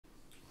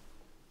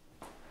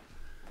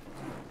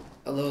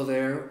Hello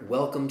there,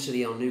 welcome to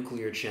the El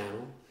Nuclear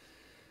channel.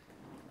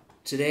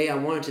 Today I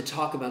wanted to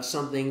talk about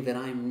something that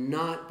I'm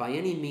not by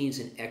any means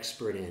an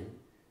expert in,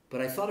 but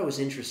I thought it was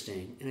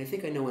interesting, and I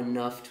think I know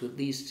enough to at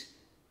least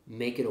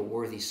make it a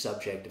worthy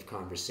subject of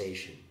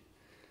conversation,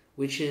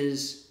 which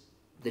is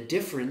the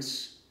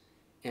difference,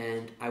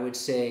 and I would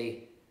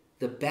say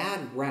the bad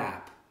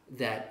rap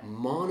that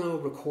mono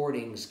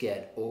recordings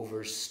get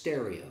over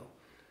stereo.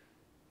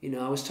 You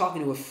know, I was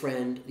talking to a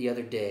friend the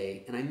other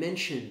day, and I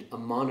mentioned a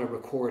mono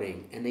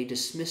recording, and they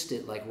dismissed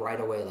it like right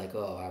away, like,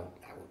 oh,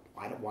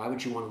 why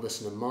would you want to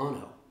listen to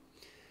mono?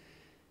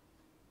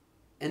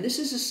 And this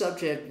is a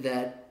subject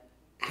that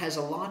has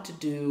a lot to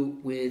do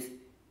with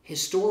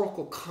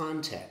historical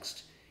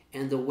context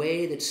and the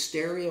way that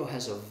stereo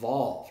has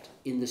evolved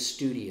in the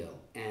studio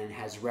and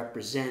has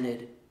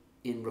represented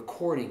in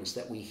recordings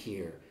that we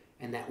hear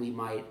and that we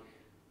might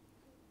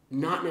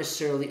not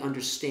necessarily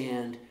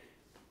understand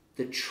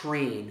the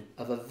train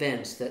of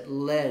events that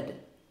led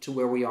to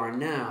where we are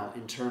now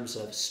in terms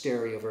of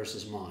stereo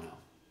versus mono.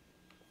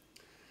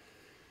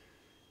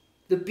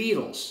 The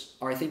Beatles,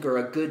 I think, are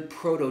a good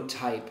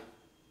prototype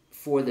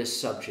for this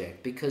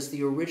subject because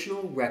the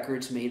original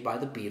records made by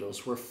the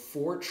Beatles were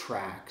 4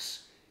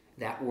 tracks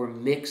that were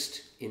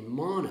mixed in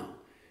mono.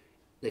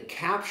 The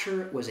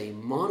capture was a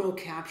mono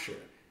capture.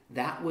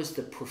 That was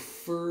the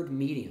preferred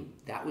medium.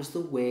 That was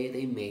the way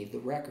they made the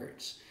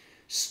records.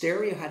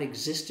 Stereo had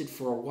existed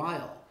for a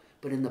while,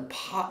 but in the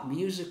pop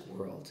music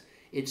world,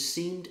 it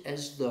seemed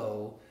as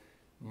though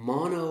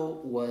mono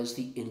was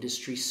the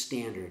industry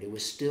standard. It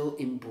was still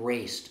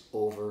embraced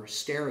over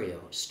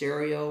stereo.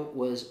 Stereo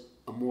was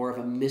more of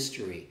a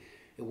mystery.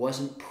 It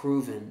wasn't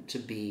proven to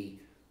be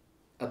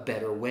a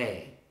better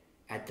way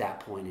at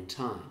that point in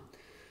time.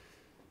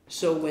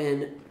 So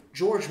when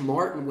George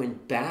Martin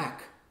went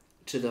back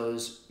to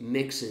those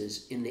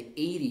mixes in the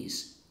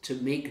 80s to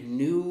make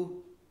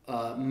new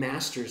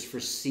masters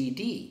for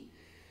CD,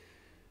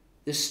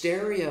 the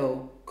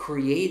stereo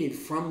created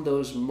from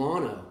those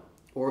mono,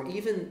 or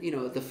even,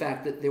 the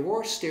fact that there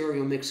were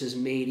stereo mixes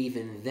made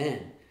even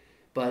then,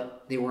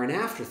 but they were an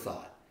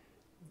afterthought.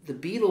 The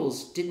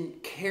Beatles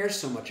didn't care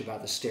so much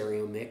about the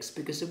stereo mix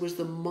because it was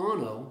the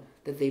mono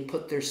that they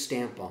put their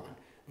stamp on.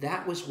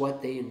 That was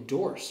what they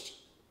endorsed.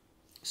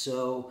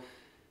 So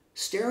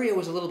stereo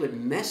was a little bit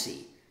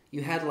messy.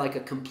 You had like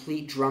a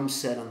complete drum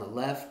set on the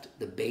left,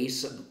 the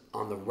bass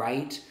on the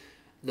right,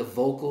 the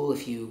vocal.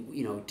 If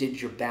you did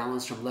your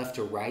balance from left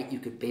to right, you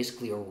could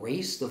basically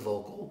erase the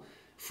vocal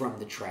from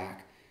the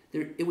track.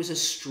 It was a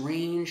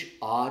strange,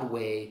 odd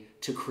way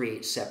to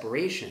create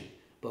separation.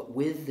 But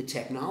with the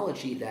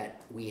technology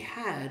that we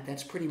had,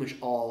 that's pretty much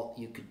all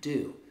you could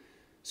do.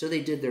 So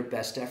they did their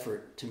best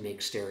effort to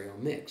make stereo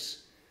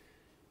mix.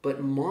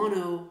 But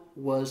mono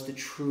was the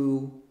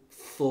true,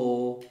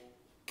 full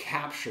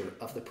capture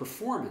of the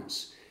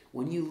performance.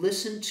 When you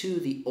listen to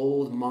the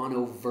old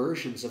mono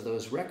versions of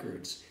those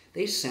records,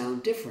 they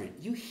sound different.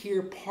 You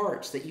hear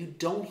parts that you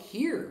don't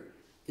hear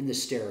in the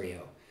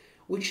stereo,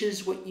 which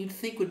is what you'd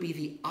think would be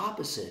the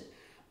opposite.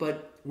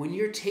 But when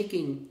you're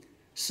taking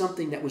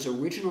something that was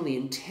originally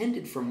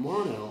intended for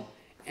mono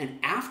and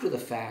after the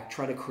fact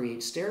try to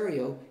create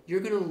stereo, you're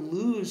going to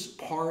lose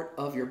part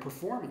of your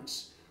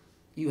performance.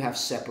 You have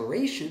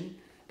separation,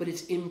 but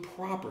it's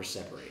improper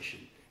separation.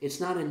 It's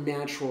not a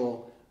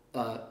natural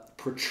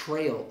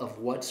portrayal of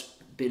what's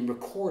been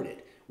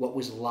recorded, what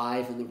was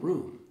live in the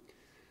room.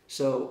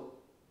 So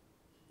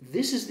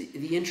this is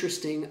the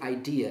interesting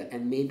idea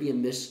and maybe a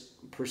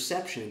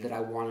misperception that I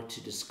wanted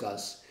to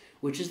discuss,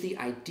 which is the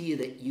idea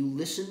that you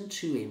listen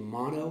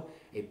to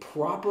a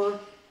proper,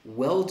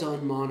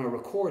 well-done mono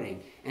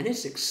recording, and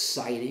it's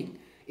exciting,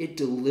 it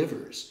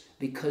delivers,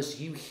 because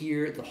you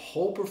hear the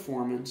whole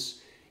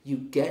performance, you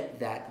get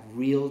that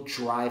real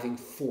driving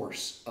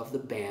force of the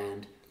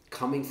band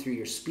coming through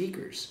your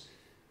speakers.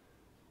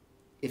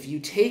 If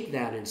you take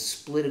that and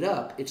split it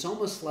up, it's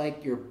almost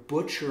like you're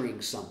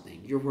butchering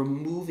something, you're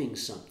removing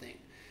something.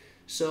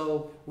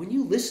 So when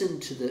you listen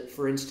to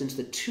for instance,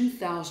 the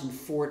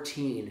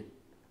 2014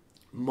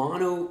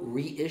 mono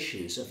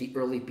reissues of the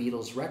early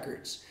Beatles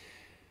records,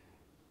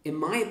 in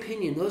my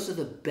opinion, those are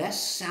the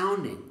best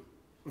sounding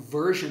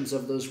versions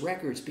of those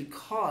records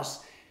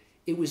because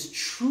it was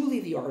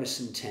truly the artist's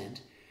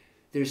intent.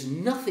 There's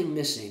nothing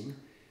missing.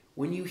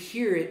 When you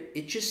hear it,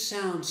 it just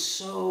sounds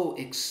so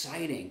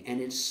exciting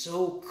and it's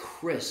so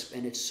crisp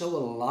and it's so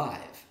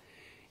alive.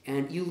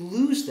 And you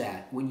lose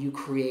that when you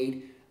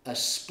create a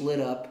split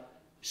up,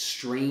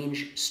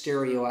 strange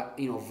stereo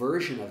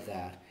version of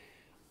that.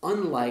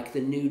 Unlike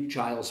the new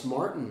Giles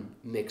Martin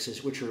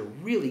mixes, which are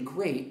really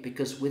great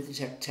because with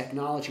the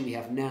technology we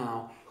have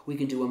now, we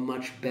can do a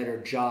much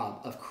better job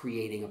of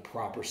creating a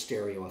proper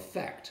stereo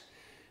effect.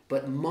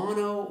 But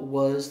mono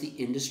was the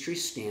industry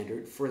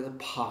standard for the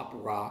pop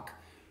rock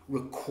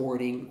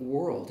recording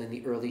world in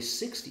the early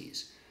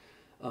 60s.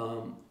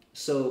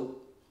 So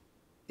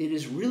it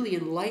is really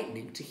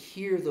enlightening to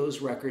hear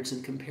those records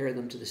and compare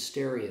them to the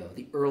stereo,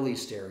 the early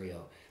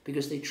stereo,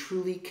 because they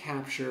truly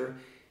capture,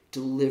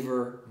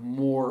 deliver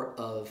more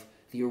of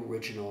the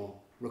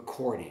original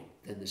recording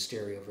than the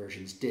stereo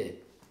versions did.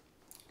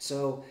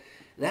 So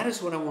that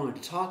is what I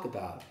wanted to talk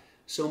about.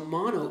 So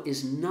mono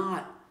is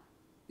not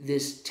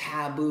this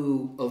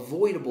taboo,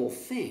 avoidable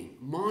thing.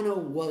 Mono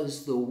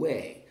was the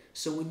way.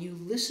 So when you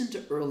listen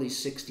to early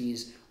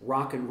 60s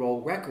rock and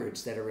roll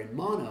records that are in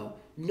mono,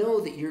 know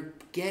that you're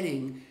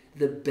getting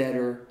the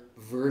better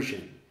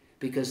version,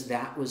 because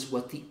that was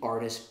what the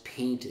artist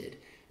painted.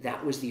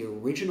 That was the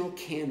original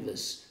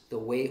canvas, the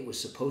way it was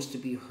supposed to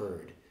be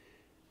heard.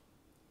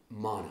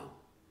 Mono.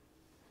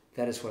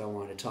 That is what I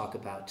wanted to talk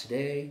about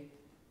today.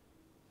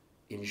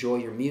 Enjoy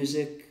your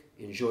music,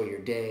 enjoy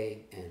your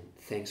day, and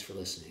thanks for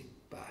listening.